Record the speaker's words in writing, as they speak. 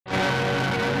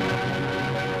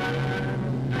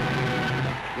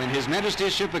His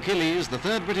Majesty's ship Achilles, the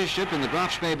third British ship in the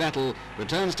Graf Spee battle,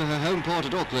 returns to her home port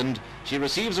at Auckland, she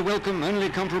receives a welcome only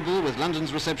comparable with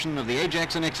London's reception of the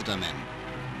Ajax and Exeter men.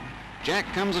 Jack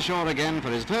comes ashore again for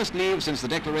his first leave since the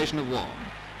declaration of war.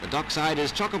 The dockside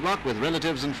is chock-a-block with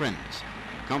relatives and friends.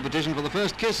 Competition for the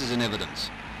first kiss is in evidence.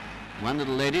 One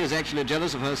little lady is actually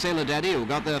jealous of her sailor daddy who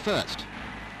got there first.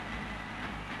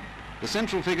 The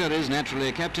central figure is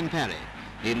naturally Captain Parry.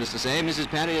 Needless to say, Mrs.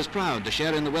 Parry is proud to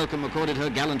share in the welcome accorded her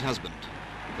gallant husband.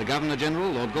 The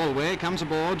Governor-General, Lord Galway, comes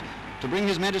aboard to bring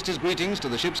His Majesty's greetings to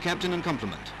the ship's captain and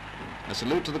complement. A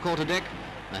salute to the quarter-deck,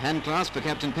 a hand-clasp for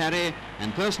Captain Parry,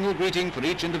 and personal greeting for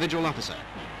each individual officer.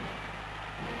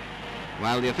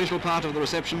 While the official part of the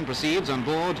reception proceeds on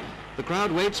board, the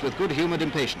crowd waits with good-humoured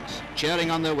impatience,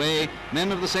 cheering on their way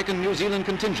men of the 2nd New Zealand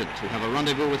contingent who have a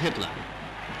rendezvous with Hitler.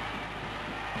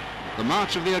 The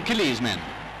march of the Achilles men.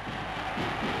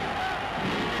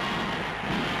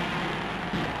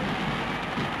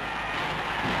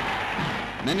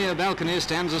 Many a balcony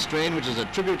stands a strain which is a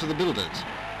tribute to the builders.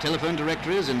 Telephone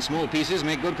directories in small pieces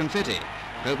make good confetti.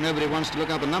 Hope nobody wants to look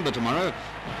up a number tomorrow.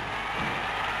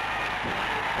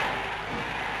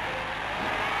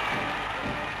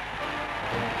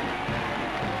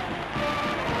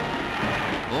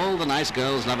 All the nice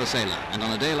girls love a sailor, and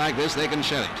on a day like this they can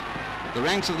show it. The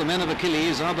ranks of the men of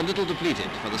Achilles are but little depleted,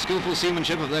 for the skillful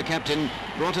seamanship of their captain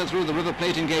brought her through the River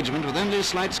Plate engagement with only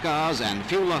slight scars and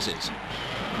few losses.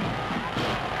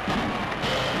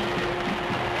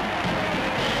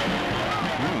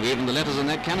 Even the letters on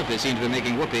that canopy seem to be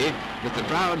making whoopee, with the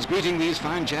crowds greeting these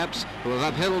fine chaps who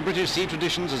have upheld British sea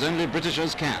traditions as only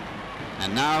Britishers can.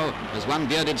 And now, as one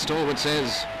bearded stalwart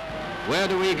says, "Where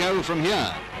do we go from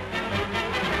here?"